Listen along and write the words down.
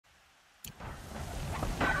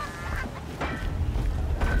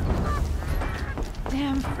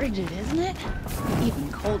damn frigid, isn't it?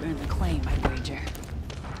 Even colder than the claim, I'd wager.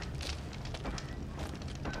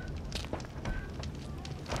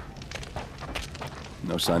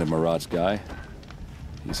 No sign of Murad's guy.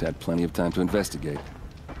 He's had plenty of time to investigate.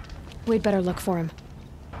 We'd better look for him.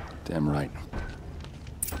 Damn right.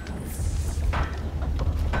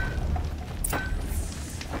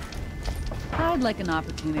 I'd like an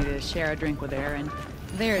opportunity to share a drink with Aaron.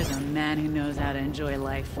 There's a man who knows how to enjoy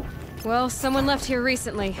life. Well, someone left here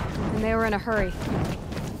recently, and they were in a hurry.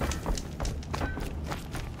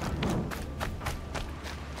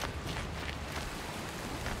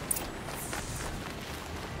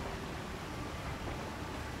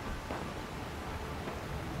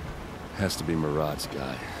 Has to be Murad's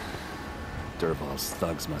guy. Dervahl's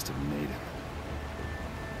thugs must have made him.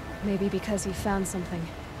 Maybe because he found something.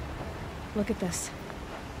 Look at this.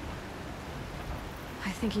 I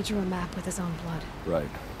think he drew a map with his own blood. Right.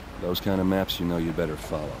 Those kind of maps you know you better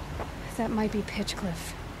follow. That might be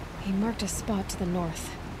Pitchcliff. He marked a spot to the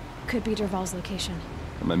north. Could be Dervahl's location.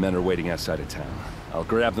 And my men are waiting outside of town. I'll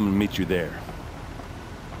grab them and meet you there.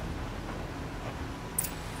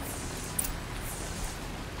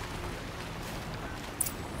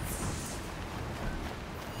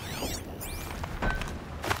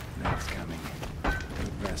 That's coming.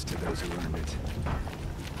 The best of those who earned it.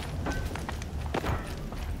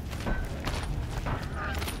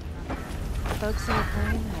 Folks in the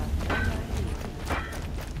plane have no idea.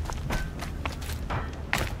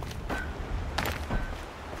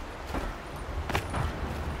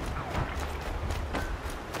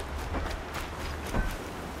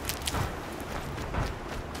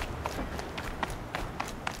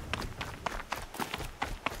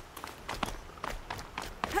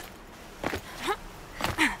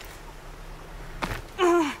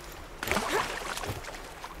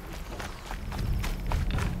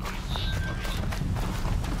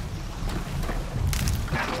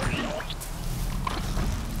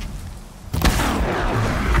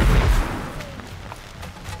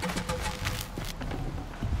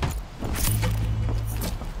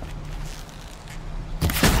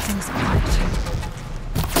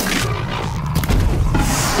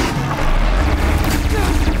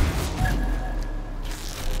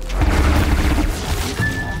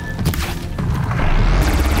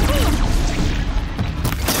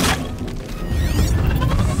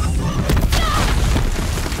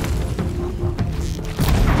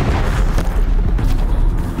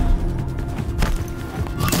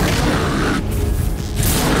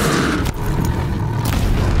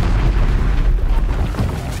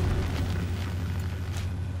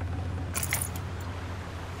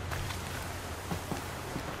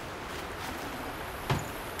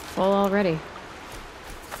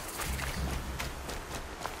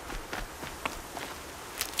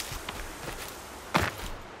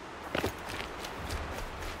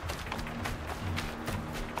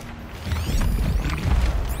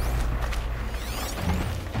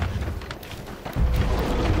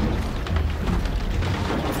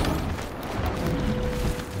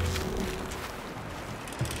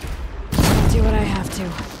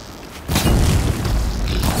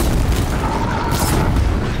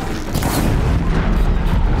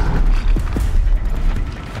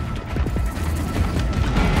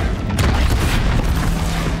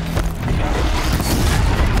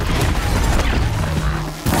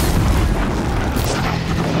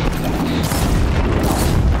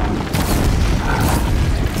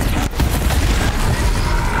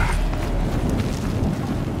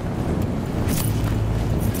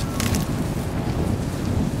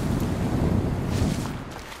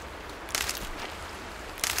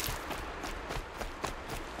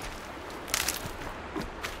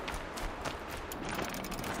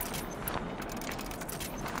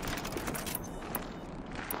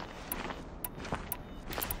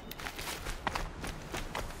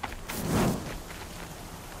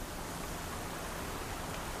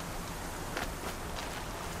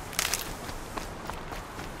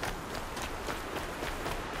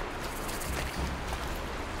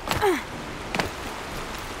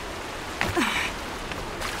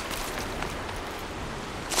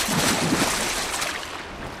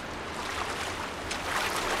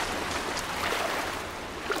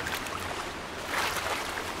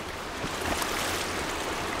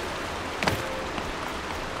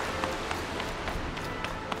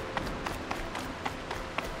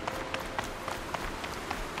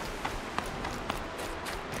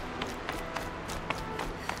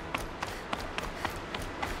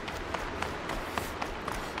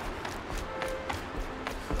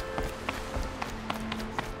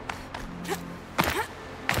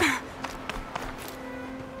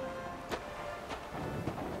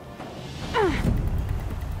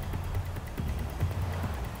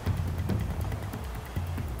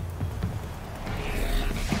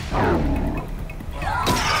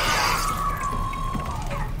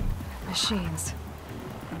 machines.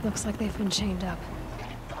 Looks like they've been chained up.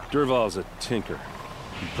 Dervahl's a tinker.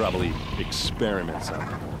 He probably experiments on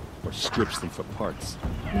them, or strips them for parts.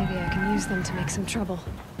 Maybe I can use them to make some trouble.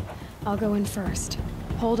 I'll go in first.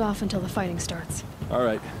 Hold off until the fighting starts. All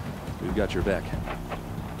right, we've got your back.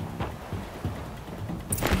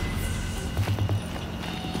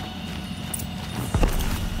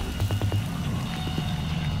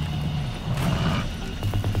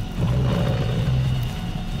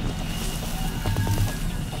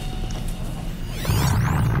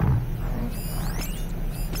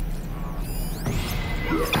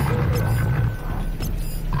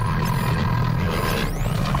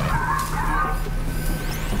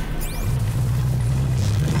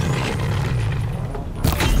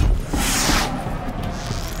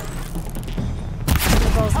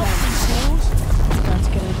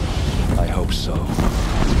 I hope so.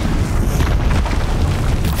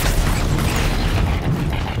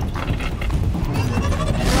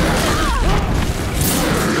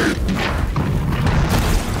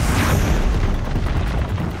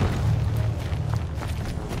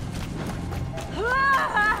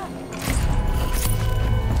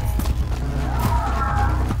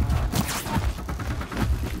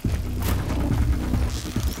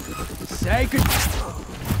 Say good.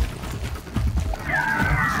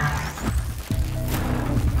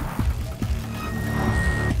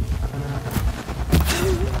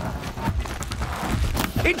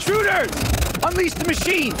 Intruders! Unleash the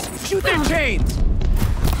machines! Shoot their chains!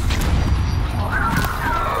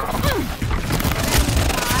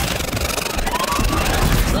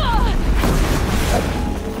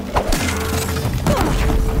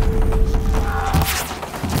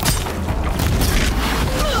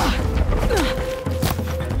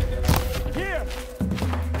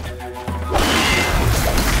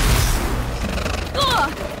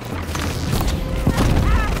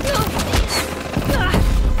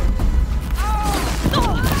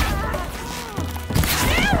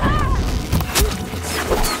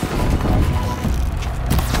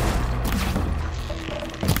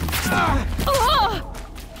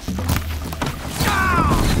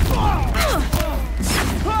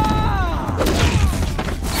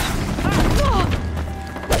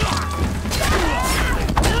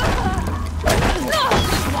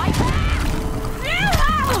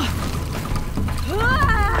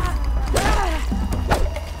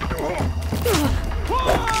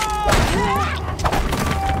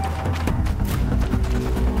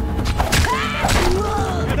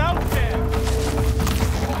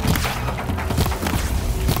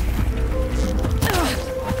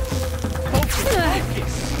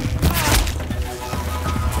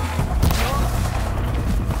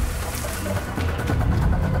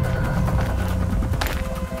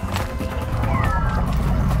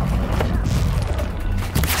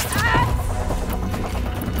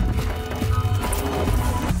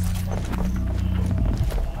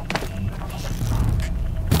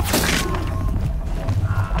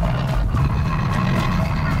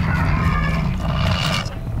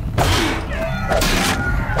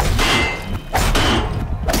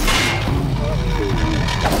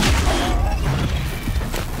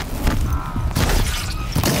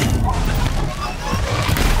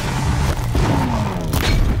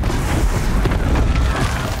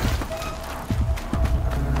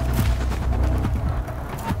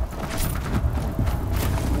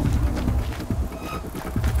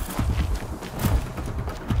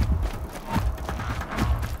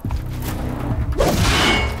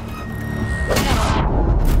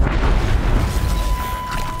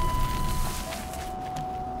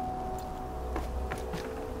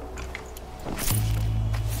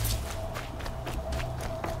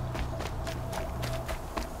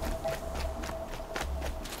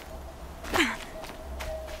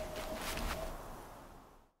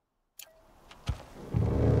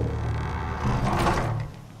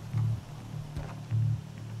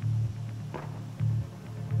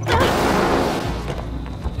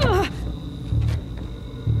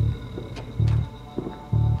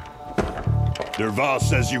 Dervahl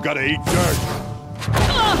says you gotta eat dirt.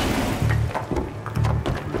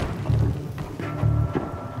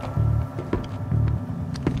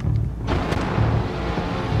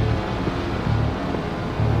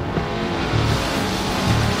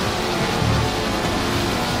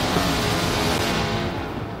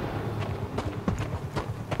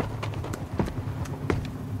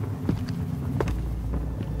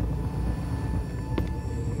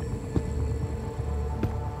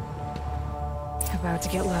 About to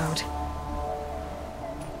get loud.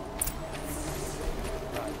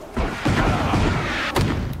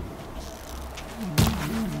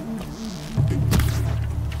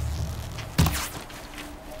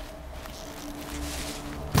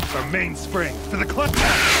 mainspring to the clutch.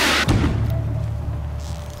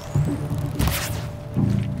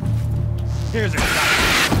 Here's a shot.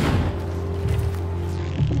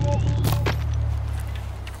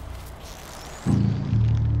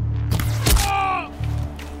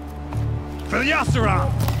 For the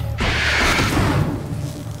Yasseron!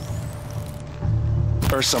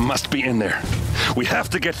 Ursa must be in there. We have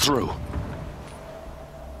to get through.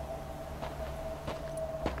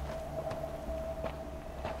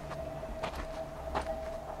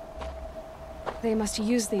 They must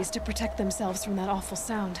use these to protect themselves from that awful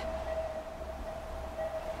sound.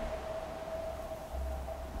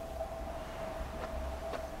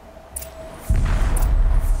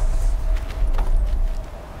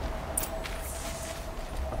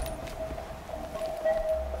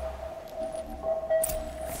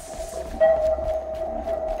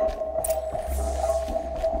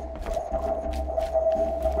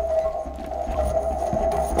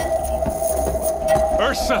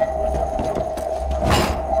 Ursa!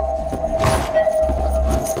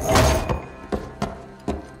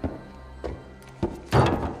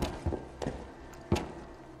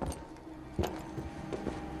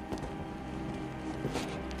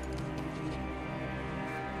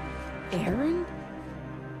 Aaron?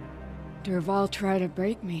 Dervahl tried to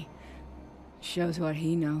break me. Shows what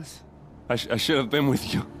he knows. I should have been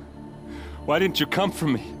with you. Why didn't you come for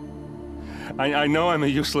me? I know I'm a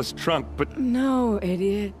useless trunk, but... No,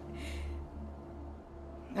 idiot.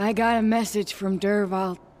 I got a message from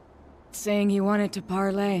Dervahl saying he wanted to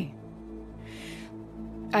parlay.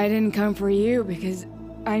 I didn't come for you because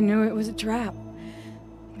I knew it was a trap.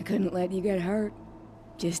 I couldn't let you get hurt.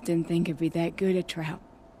 Just didn't think it'd be that good a trap.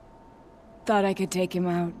 Thought I could take him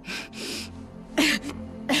out.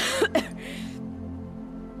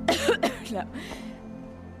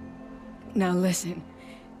 Now listen.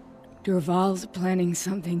 Dervahl's planning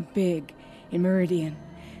something big in Meridian.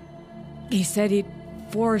 He said he'd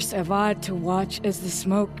force Avad to watch as the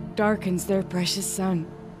smoke darkens their precious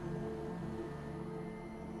sun.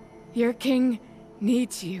 Your king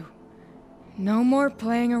needs you. No more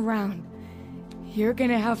playing around. You're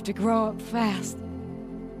gonna have to grow up fast.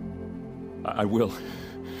 I will.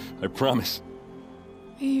 I promise.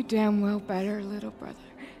 You damn well better, little brother.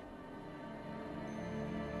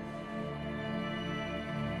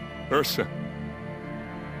 Ursa.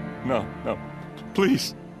 No,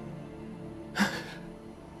 please.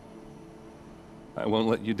 I won't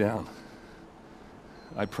let you down.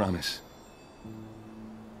 I promise.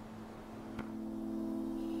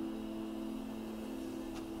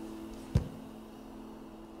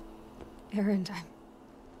 Aaron,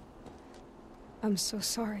 I'm so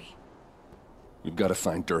sorry. We've got to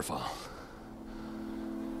find Dervahl.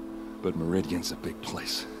 But Meridian's a big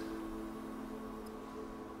place.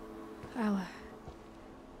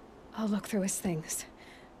 I'll look through his things.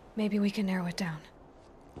 Maybe we can narrow it down.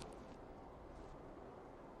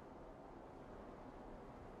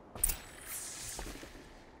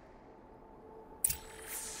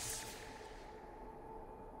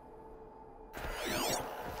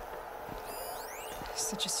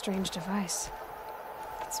 Such a strange device.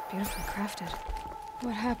 It's beautifully crafted.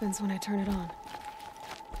 What happens when I turn it on?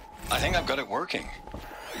 I think I've got it working.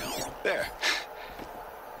 There.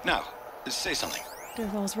 Now, say something.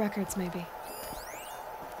 Dervahl's records, maybe.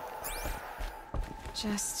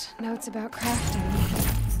 Just notes about crafting.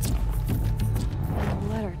 And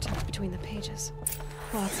a letter tucked between the pages.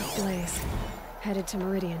 Lots of blaze. Headed to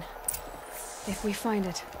Meridian. If we find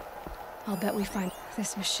it, I'll bet we find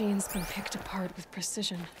this machine's been picked apart with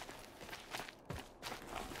precision.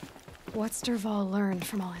 What's Dervahl learned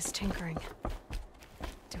from all his tinkering?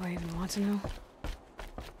 Do I even want to know?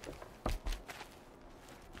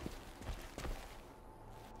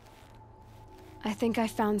 I think I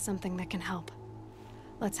found something that can help.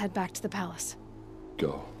 Let's head back to the palace.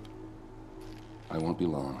 Go. I won't be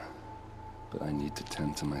long, but I need to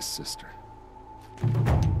tend to my sister.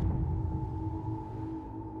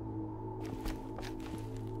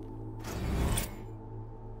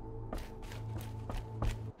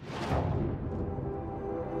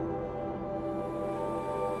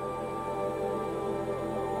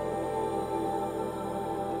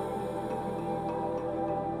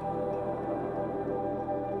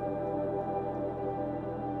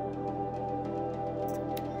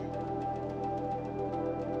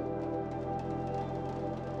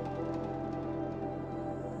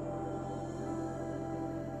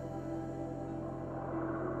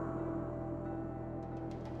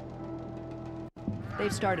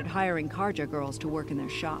 They've started hiring Karja girls to work in their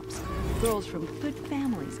shops. Girls from good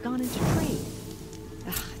families gone into trade.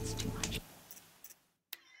 Ugh, it's too much.